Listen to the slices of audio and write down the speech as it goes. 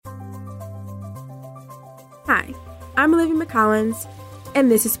Hi, I'm Olivia McCollins,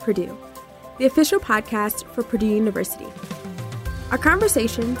 and this is Purdue, the official podcast for Purdue University. Our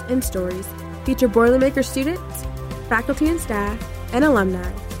conversations and stories feature Boilermaker students, faculty and staff, and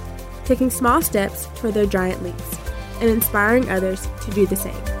alumni taking small steps toward their giant leaps and inspiring others to do the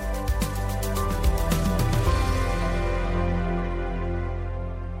same.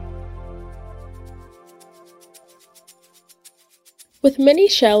 With many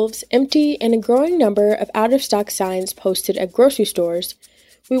shelves empty and a growing number of out-of-stock signs posted at grocery stores,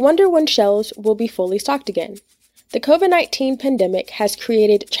 we wonder when shelves will be fully stocked again. The COVID-19 pandemic has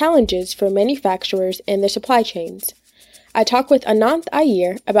created challenges for manufacturers and their supply chains. I talk with Ananth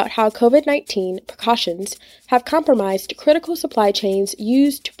Iyer about how COVID-19 precautions have compromised critical supply chains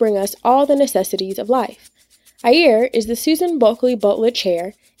used to bring us all the necessities of life. Iyer is the Susan Bulkley Boteler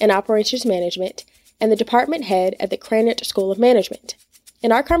Chair in Operations Management and the department head at the Krannert School of Management.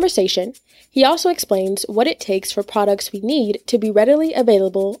 In our conversation, he also explains what it takes for products we need to be readily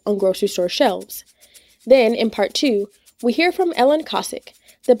available on grocery store shelves. Then, in part 2, we hear from Ellen Kosick,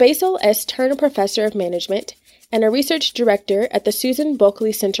 the Basil S. Turner Professor of Management and a research director at the Susan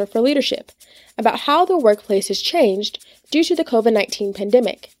Bulkley Center for Leadership, about how the workplace has changed due to the COVID-19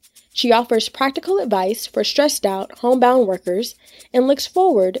 pandemic. She offers practical advice for stressed-out, homebound workers and looks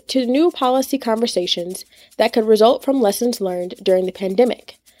forward to new policy conversations that could result from lessons learned during the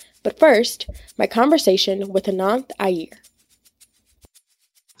pandemic. But first, my conversation with Ananth Iyer.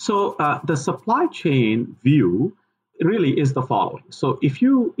 So the supply chain view really is the following. So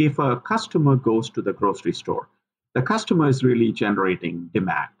if a customer goes to the grocery store, the customer is really generating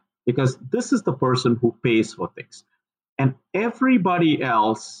demand because this is the person who pays for things. And everybody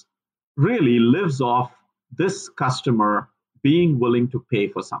else really lives off this customer being willing to pay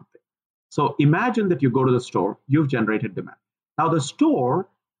for something. So imagine that you go to the store, you've generated demand. Now the store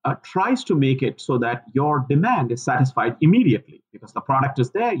tries to make it so that your demand is satisfied immediately because the product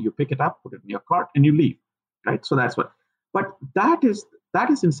is there, you pick it up, put it in your cart, and you leave, right? So that's what. But that is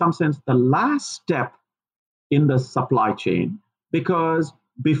in some sense the last step in the supply chain because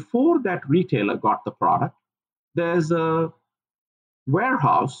before that retailer got the product, there's a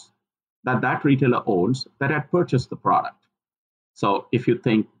warehouse that retailer owns that had purchased the product. So if you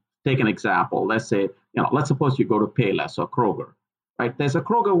take an example, let's suppose you go to Payless or Kroger, right? There's a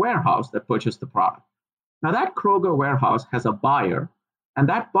Kroger warehouse that purchased the product. Now that Kroger warehouse has a buyer, and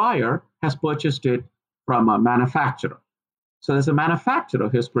that buyer has purchased it from a manufacturer. So there's a manufacturer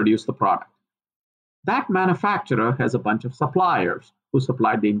who's produced the product. That manufacturer has a bunch of suppliers who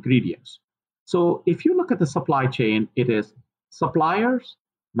supplied the ingredients. So if you look at the supply chain, it is suppliers,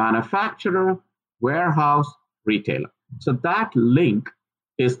 manufacturer, warehouse, retailer. So that link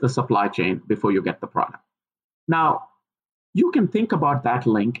is the supply chain before you get the product. Now, you can think about that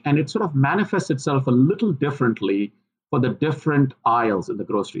link and it sort of manifests itself a little differently for the different aisles in the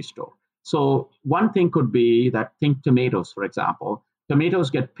grocery store. So one thing could be that, think tomatoes, for example. Tomatoes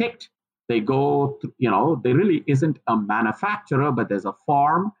get picked, they go, there really isn't a manufacturer, but there's a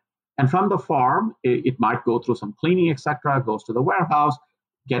farm. And from the farm, it might go through some cleaning, etc., goes to the warehouse,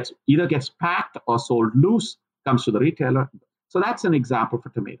 gets packed or sold loose, comes to the retailer. So that's an example for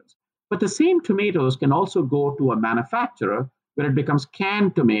tomatoes. But the same tomatoes can also go to a manufacturer where it becomes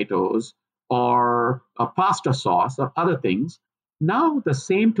canned tomatoes or a pasta sauce or other things. Now the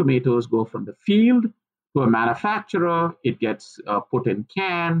same tomatoes go from the field to a manufacturer. It gets put in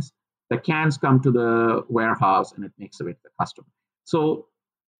cans. The cans come to the warehouse and it makes it to the customer. So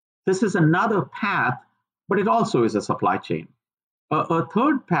this is another path, but it also is a supply chain. A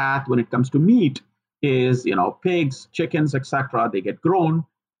third path when it comes to meat is, pigs, chickens, etc. They get grown,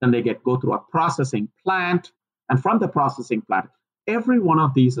 then they go through a processing plant. And from the processing plant, every one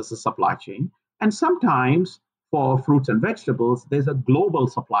of these is a supply chain. And sometimes for fruits and vegetables, there's a global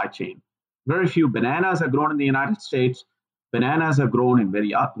supply chain. Very few bananas are grown in the United States. Bananas are grown in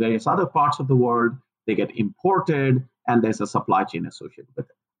various other parts of the world. They get imported, and there's a supply chain associated with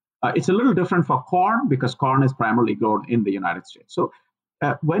it. It's a little different for corn because corn is primarily grown in the United States. So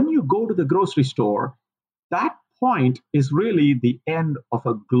when you go to the grocery store, that point is really the end of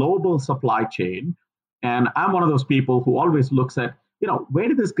a global supply chain. And I'm one of those people who always looks at, where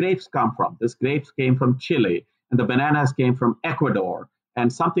did these grapes come from? These grapes came from Chile, and the bananas came from Ecuador,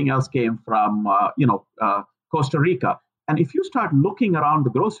 and something else came from, Costa Rica. And if you start looking around the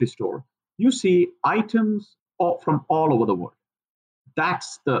grocery store, you see items from all over the world.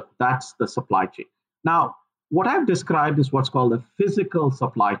 That's the supply chain. Now, what I've described is what's called the physical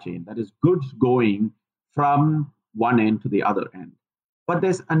supply chain. That is goods going from one end to the other end. But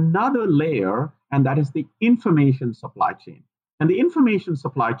there's another layer, and that is the information supply chain. And the information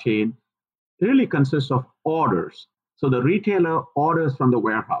supply chain really consists of orders. So the retailer orders from the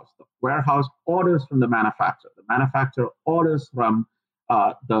warehouse orders from the manufacturer orders from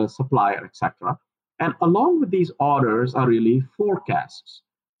the supplier, etc. And along with these orders are really forecasts.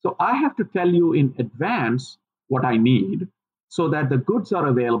 So I have to tell you in advance what I need so that the goods are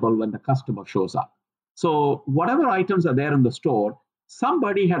available when the customer shows up. So whatever items are there in the store,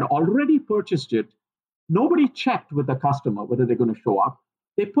 somebody had already purchased it. Nobody checked with the customer whether they're going to show up.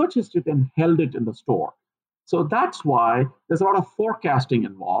 They purchased it and held it in the store. So that's why there's a lot of forecasting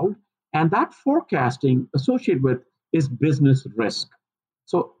involved. And that forecasting associated with is business risk.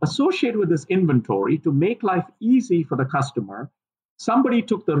 So associated with this inventory, to make life easy for the customer, somebody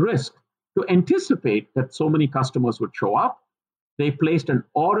took the risk to anticipate that so many customers would show up. They placed an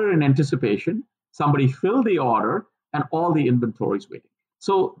order in anticipation. Somebody filled the order and all the inventory is waiting.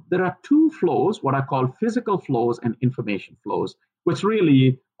 So there are two flows, what I call physical flows and information flows, which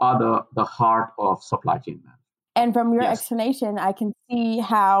really are the heart of supply chain management. And from your explanation, I can see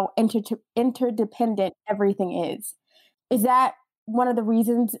how interdependent everything is. Is that one of the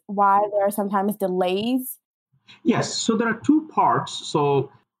reasons why there are sometimes delays? Yes. So there are two parts. So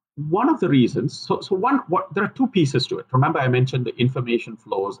one of the reasons, there are two pieces to it. Remember, I mentioned the information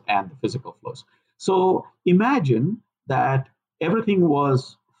flows and the physical flows. So imagine that everything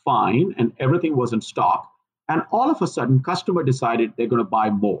was fine and everything was in stock, and all of a sudden, customer decided they're going to buy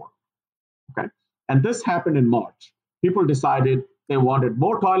more. Okay, and this happened in March. People decided they wanted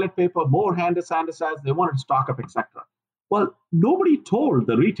more toilet paper, more hand sanitizer, they wanted to stock up, etc. Well, nobody told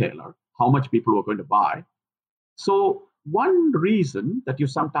the retailer how much people were going to buy. So one reason that you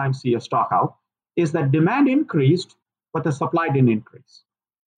sometimes see a stock out is that demand increased, but the supply didn't increase.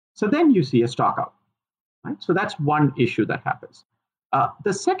 So then you see a stock out. Right? So that's one issue that happens.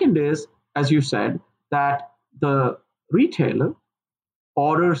 The second is, as you said, that the retailer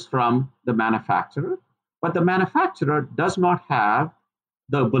orders from the manufacturer, but the manufacturer does not have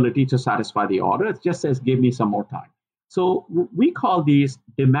the ability to satisfy the order. It just says, give me some more time. So we call these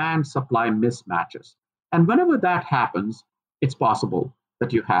demand-supply mismatches. And whenever that happens, it's possible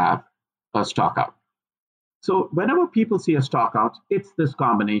that you have a stock out. So whenever people see a stock out, it's this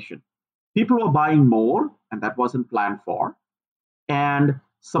combination. People were buying more, and that wasn't planned for, and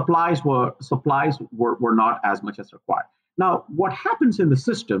supplies were not as much as required. Now, what happens in the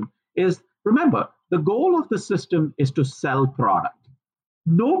system is, remember, the goal of the system is to sell product.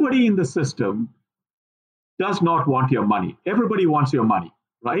 Nobody in the system does not want your money. Everybody wants your money,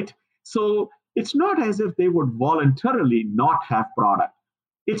 right? So it's not as if they would voluntarily not have product.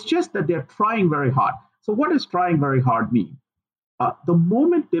 It's just that they're trying very hard. So what does trying very hard mean? The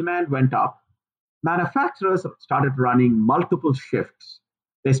moment demand went up, manufacturers started running multiple shifts.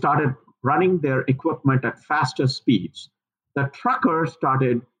 They started running their equipment at faster speeds. The truckers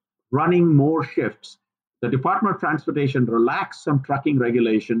started running more shifts. The Department of Transportation relaxed some trucking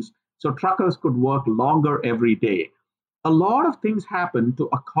regulations so truckers could work longer every day. A lot of things happened to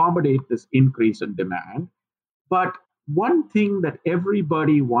accommodate this increase in demand. But one thing that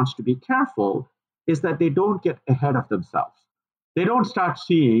everybody wants to be careful is that they don't get ahead of themselves. They don't start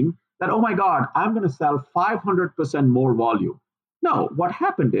seeing that, oh my God, I'm going to sell 500% more volume. No, what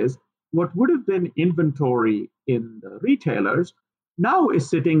happened is what would have been inventory in the retailers now is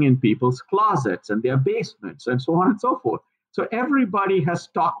sitting in people's closets and their basements and so on and so forth. So everybody has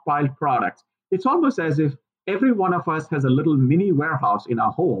stockpiled products. It's almost as if every one of us has a little mini warehouse in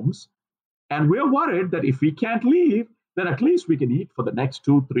our homes. And we're worried that if we can't leave, then at least we can eat for the next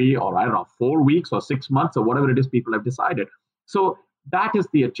 2, 3, or 4 weeks or 6 months or whatever it is people have decided. So that is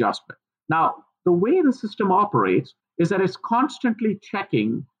the adjustment. Now, the way the system operates is that it's constantly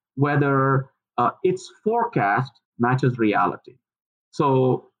checking whether its forecast matches reality.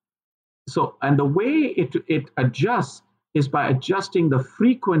 So and the way it adjusts is by adjusting the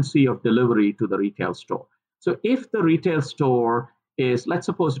frequency of delivery to the retail store. So if the retail store is, let's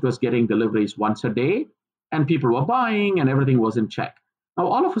suppose it was getting deliveries once a day and people were buying and everything was in check. Now,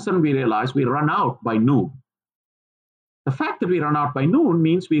 all of a sudden we realize we run out by noon. The fact that we run out by noon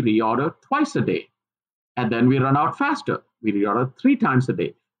means we reorder twice a day. And then we run out faster. We reorder 3 times a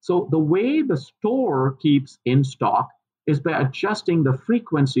day. So the way the store keeps in stock is by adjusting the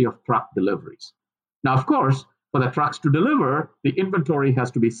frequency of truck deliveries. Now, of course, for the trucks to deliver, the inventory has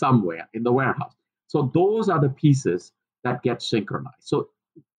to be somewhere in the warehouse. So those are the pieces that get synchronized. So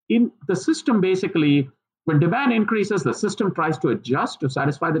in the system, basically, when demand increases, the system tries to adjust to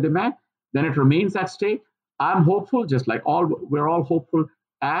satisfy the demand. Then it remains that state. I'm hopeful, just like we're all hopeful,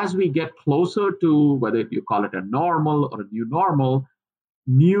 as we get closer to whether you call it a normal or a new normal,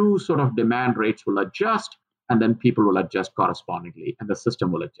 new sort of demand rates will adjust, and then people will adjust correspondingly, and the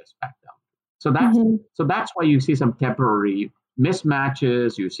system will adjust back down. So that's why you see some temporary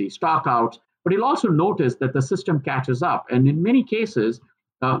mismatches, you see stockouts, but you'll also notice that the system catches up. And in many cases,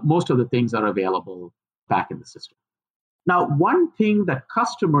 most of the things are available back in the system. Now, one thing that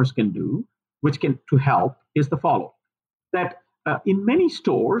customers can do, which can to help, is the following: that in many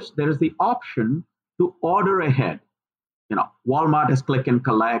stores there is the option to order ahead. Walmart has click and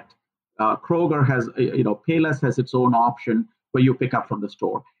collect. Kroger has, Payless has its own option where you pick up from the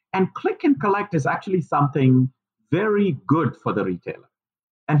store. And click and collect is actually something very good for the retailer.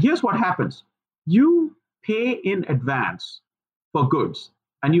 And here's what happens: you pay in advance for goods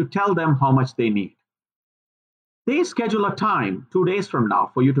and you tell them how much they need. They schedule a time 2 days from now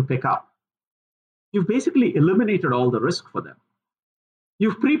for you to pick up. You've basically eliminated all the risk for them.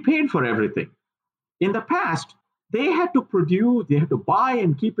 You've prepaid for everything. In the past, they had to buy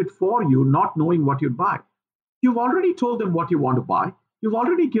and keep it for you, not knowing what you'd buy. You've already told them what you want to buy. You've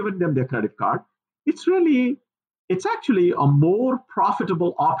already given them their credit card. It's actually a more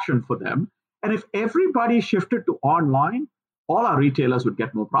profitable option for them. And if everybody shifted to online, all our retailers would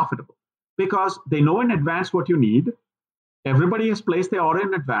get more profitable because they know in advance what you need. Everybody has placed their order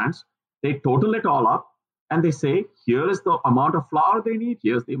in advance. They total it all up and they say, here is the amount of flour they need.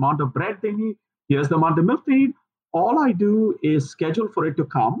 Here's the amount of bread they need. Here's the amount of milk they need. All I do is schedule for it to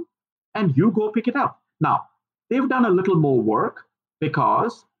come and you go pick it up. Now, they've done a little more work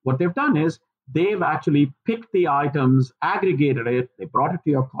because what they've done is they've actually picked the items, aggregated it, they brought it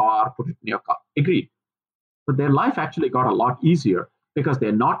to your car, put it in your car. Agreed. But their life actually got a lot easier because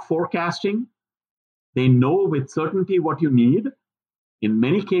they're not forecasting. They know with certainty what you need. In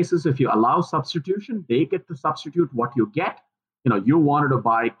many cases, if you allow substitution, they get to substitute what you get. You wanted to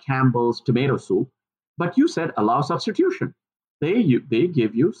buy Campbell's tomato soup, but you said allow substitution. They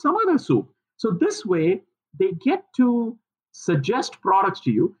give you some other soup. So this way, they get to suggest products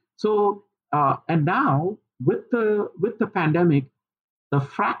to you. So and now with the pandemic, the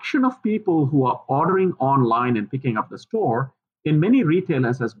fraction of people who are ordering online and picking up the store in many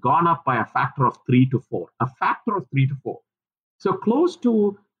retailers has gone up by a factor of 3 to 4. A factor of 3 to 4. So close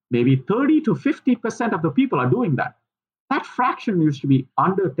to maybe 30 to 50% of the people are doing that. That fraction used to be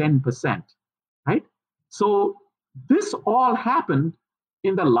under 10%, right? So this all happened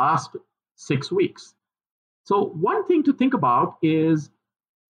in the last 6 weeks. So one thing to think about is,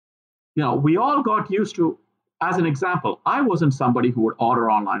 we all got used to, as an example, I wasn't somebody who would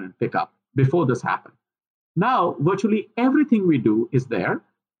order online and pick up before this happened. Now, virtually everything we do is there.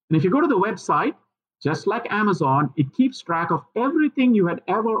 And if you go to the website, just like Amazon, it keeps track of everything you had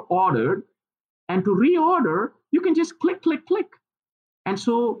ever ordered. And to reorder, you can just click, click, click. And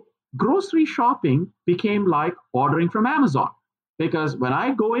so grocery shopping became like ordering from Amazon. Because when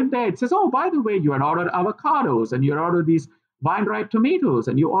I go in there, it says, oh, by the way, you had ordered avocados and you had ordered these vine-ripe tomatoes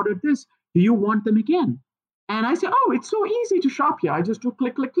and you ordered this. Do you want them again? And I say, oh, it's so easy to shop here. I just do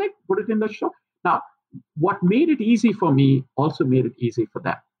click, click, click, put it in the shop. Now, what made it easy for me also made it easy for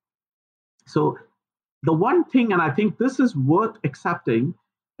them. So the one thing, and I think this is worth accepting,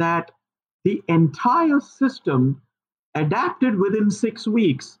 that the entire system adapted within 6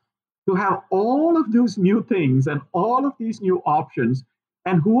 weeks to have all of those new things and all of these new options.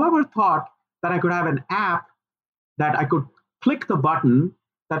 And whoever thought that I could have an app that I could click the button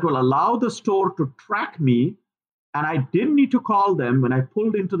that will allow the store to track me, and I didn't need to call them when I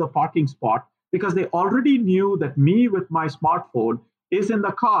pulled into the parking spot because they already knew that me with my smartphone is in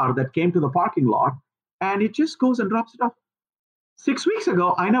the car that came to the parking lot, and it just goes and drops it off. 6 weeks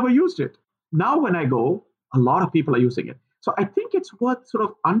ago, I never used it. Now when I go, a lot of people are using it. So I think it's worth sort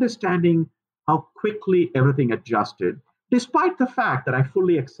of understanding how quickly everything adjusted, despite the fact that I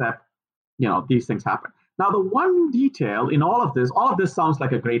fully accept, these things happen. Now, the one detail in all of this sounds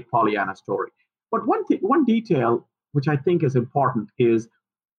like a great Pollyanna story. But one detail which I think is important is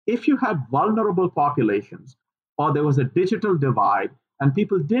if you had vulnerable populations or there was a digital divide and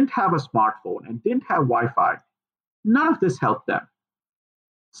people didn't have a smartphone and didn't have Wi-Fi, none of this helped them.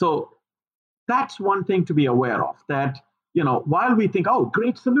 So that's one thing to be aware of, that, while we think, oh,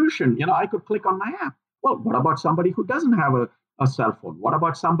 great solution, I could click on my app. Well, what about somebody who doesn't have a cell phone? What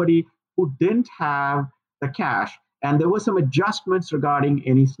about somebody who didn't have the cash? And there were some adjustments regarding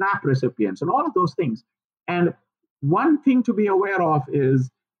any SNAP recipients and all of those things. And one thing to be aware of is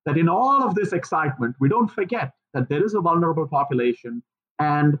that in all of this excitement, we don't forget that there is a vulnerable population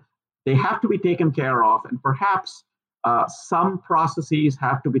and they have to be taken care of. And perhaps some processes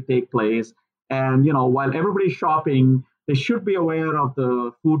have to take place. And, while everybody's shopping, they should be aware of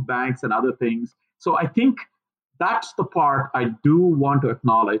the food banks and other things. So I think that's the part I do want to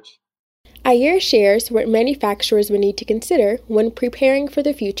acknowledge. Iyer shares what manufacturers would need to consider when preparing for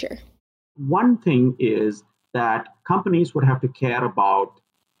the future. one thing is that companies would have to care about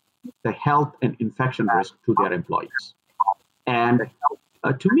the health and infection risk to their employees. And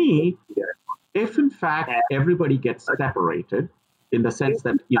to me, if in fact everybody gets separated in the sense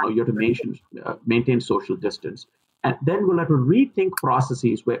that you have to maintain social distance, and then we'll have to rethink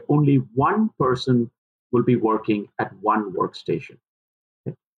processes where only one person will be working at one workstation.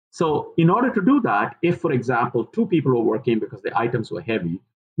 So in order to do that, if, for example, two people were working because the items were heavy,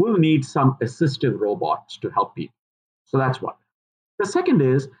 we'll need some assistive robots to help people. So that's one. The second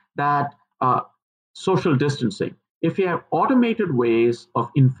is that social distancing. If you have automated ways of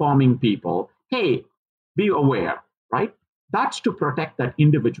informing people, hey, be aware, right? That's to protect that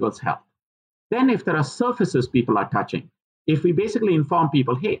individual's health. Then if there are surfaces people are touching, if we basically inform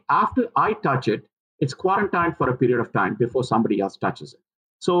people, hey, after I touch it, it's quarantined for a period of time before somebody else touches it.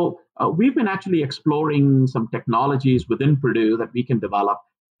 So we've been actually exploring some technologies within Purdue that we can develop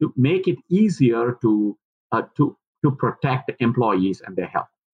to make it easier to protect employees and their health.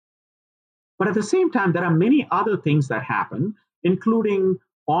 But at the same time, there are many other things that happen, including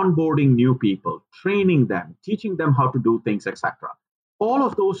onboarding new people, training them, teaching them how to do things, etc. All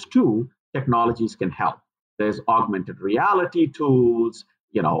of those too, technologies can help. There's augmented reality tools,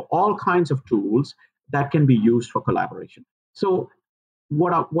 all kinds of tools that can be used for collaboration. So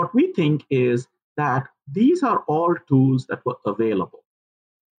what we think is that these are all tools that were available.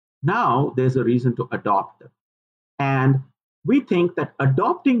 Now there's a reason to adopt them. And we think that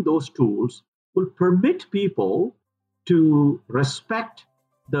adopting those tools will permit people to respect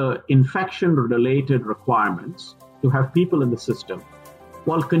the infection-related requirements to have people in the system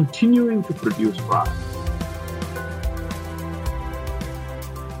while continuing to produce products.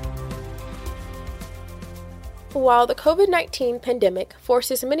 While the COVID-19 pandemic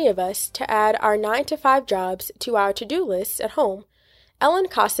forces many of us to add our 9-to-5 jobs to our to-do lists at home, Ellen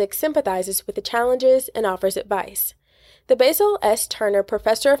Kosick sympathizes with the challenges and offers advice. The Basil S. Turner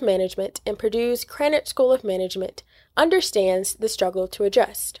Professor of Management in Purdue's Krannert School of Management understands the struggle to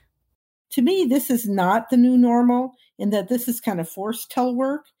adjust. To me, this is not the new normal in that this is kind of forced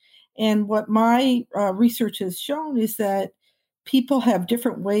telework. And what my research has shown is that people have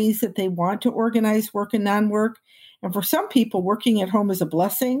different ways that they want to organize work and non-work. And for some people, working at home is a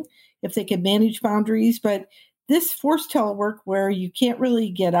blessing if they can manage boundaries. But this forced telework where you can't really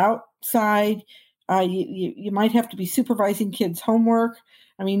get outside, you might have to be supervising kids' homework.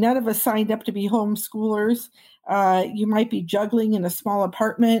 I mean, none of us signed up to be homeschoolers. You might be juggling in a small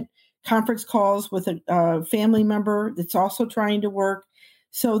apartment, conference calls with a family member that's also trying to work.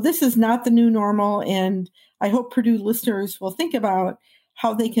 So this is not the new normal. And I hope Purdue listeners will think about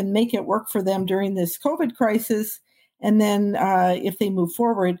how they can make it work for them during this COVID crisis. And then if they move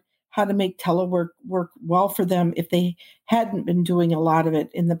forward, how to make telework work well for them if they hadn't been doing a lot of it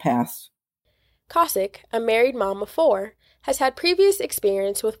in the past. Kosick, a married mom of 4, has had previous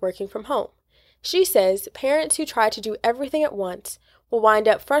experience with working from home. She says parents who try to do everything at once will wind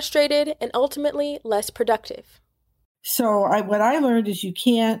up frustrated and ultimately less productive. So what I learned is you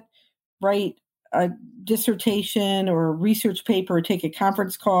can't write a dissertation or a research paper or take a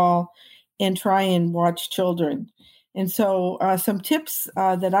conference call and try and watch children. And so some tips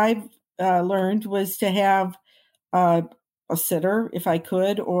that I've learned was to have a sitter if I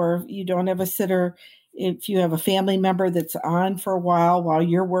could, or if you don't have a sitter, if you have a family member that's on for a while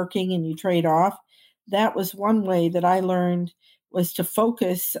you're working and you trade off. That was one way that I learned, was to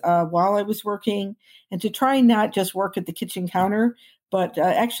focus while I was working and to try not just work at the kitchen counter, but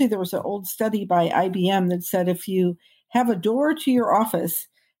actually there was an old study by IBM that said if you have a door to your office,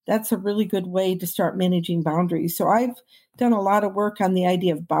 that's a really good way to start managing boundaries. So I've done a lot of work on the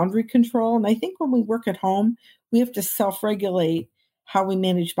idea of boundary control. And I think when we work at home, we have to self-regulate how we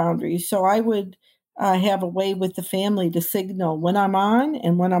manage boundaries. So I would have a way with the family to signal when I'm on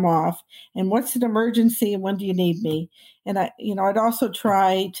and when I'm off, and what's an emergency and when do you need me. And I'd also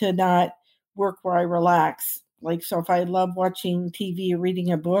try to not work where I relax. Like, so if I love watching TV or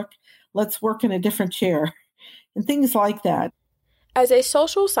reading a book, let's work in a different chair and things like that. As a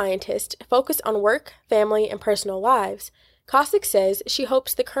social scientist focused on work, family, and personal lives, Kosick says she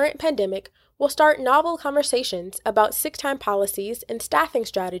hopes the current pandemic will start novel conversations about sick time policies and staffing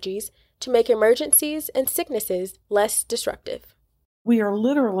strategies to make emergencies and sicknesses less disruptive. We are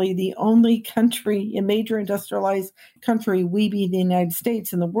literally the only country, a major industrialized country, we being the United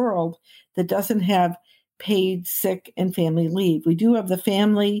States, in the world that doesn't have paid sick and family leave. We do have the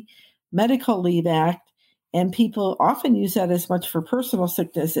Family Medical Leave Act, and people often use that as much for personal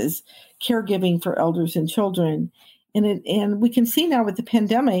sickness as caregiving for elders and children. And we can see now with the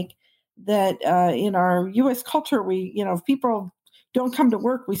pandemic that in our U.S. culture, if people don't come to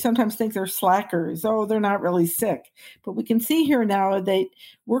work, we sometimes think they're slackers. Oh, they're not really sick. But we can see here now that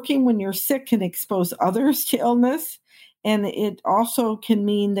working when you're sick can expose others to illness. And it also can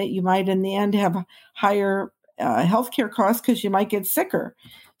mean that you might, in the end, have higher healthcare costs because you might get sicker.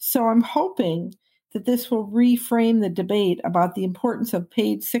 So I'm hoping that this will reframe the debate about the importance of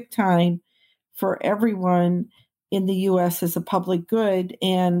paid sick time for everyone in the U.S. as a public good.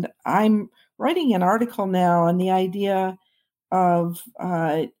 And I'm writing an article now on the idea of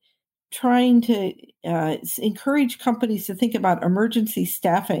trying to encourage companies to think about emergency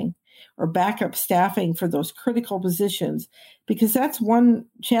staffing or backup staffing for those critical positions, because that's one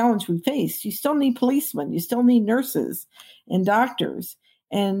challenge we face. You still need policemen, you still need nurses and doctors.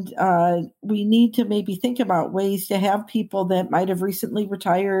 And we need to maybe think about ways to have people that might have recently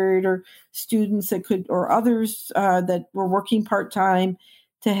retired, or students that could, or others that were working part-time,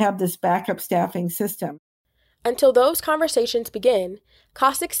 to have this backup staffing system. Until those conversations begin,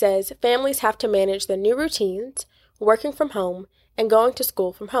 Kostick says families have to manage their new routines, working from home, and going to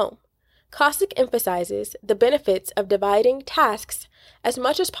school from home. Kostick emphasizes the benefits of dividing tasks as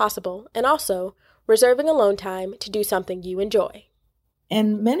much as possible and also reserving alone time to do something you enjoy.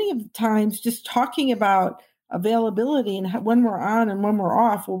 And many of the times, just talking about availability and when we're on and when we're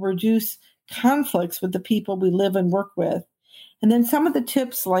off will reduce conflicts with the people we live and work with. And then some of the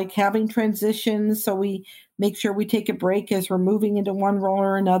tips, like having transitions, so we make sure we take a break as we're moving into one role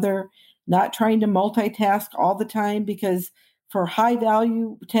or another, not trying to multitask all the time, because for high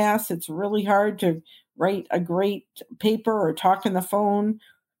value tasks, it's really hard to write a great paper or talk on the phone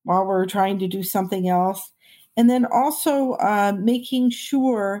while we're trying to do something else. And then also making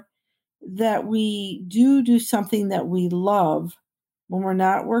sure that we do something that we love when we're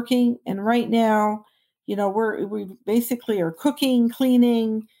not working. And right now, we basically are cooking,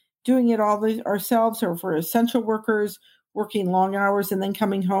 cleaning, doing it all ourselves, or for essential workers, working long hours and then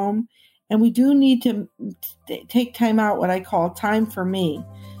coming home. And we do need to take time out, what I call time for me.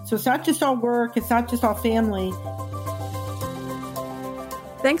 So it's not just all work, it's not just all family.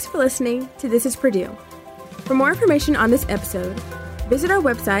 Thanks for listening to This is Purdue. For more information on this episode, visit our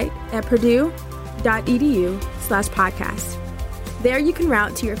website at purdue.edu/podcast. There you can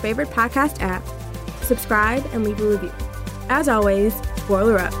route to your favorite podcast app, subscribe, and leave a review. As always,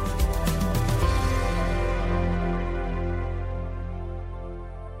 boiler up.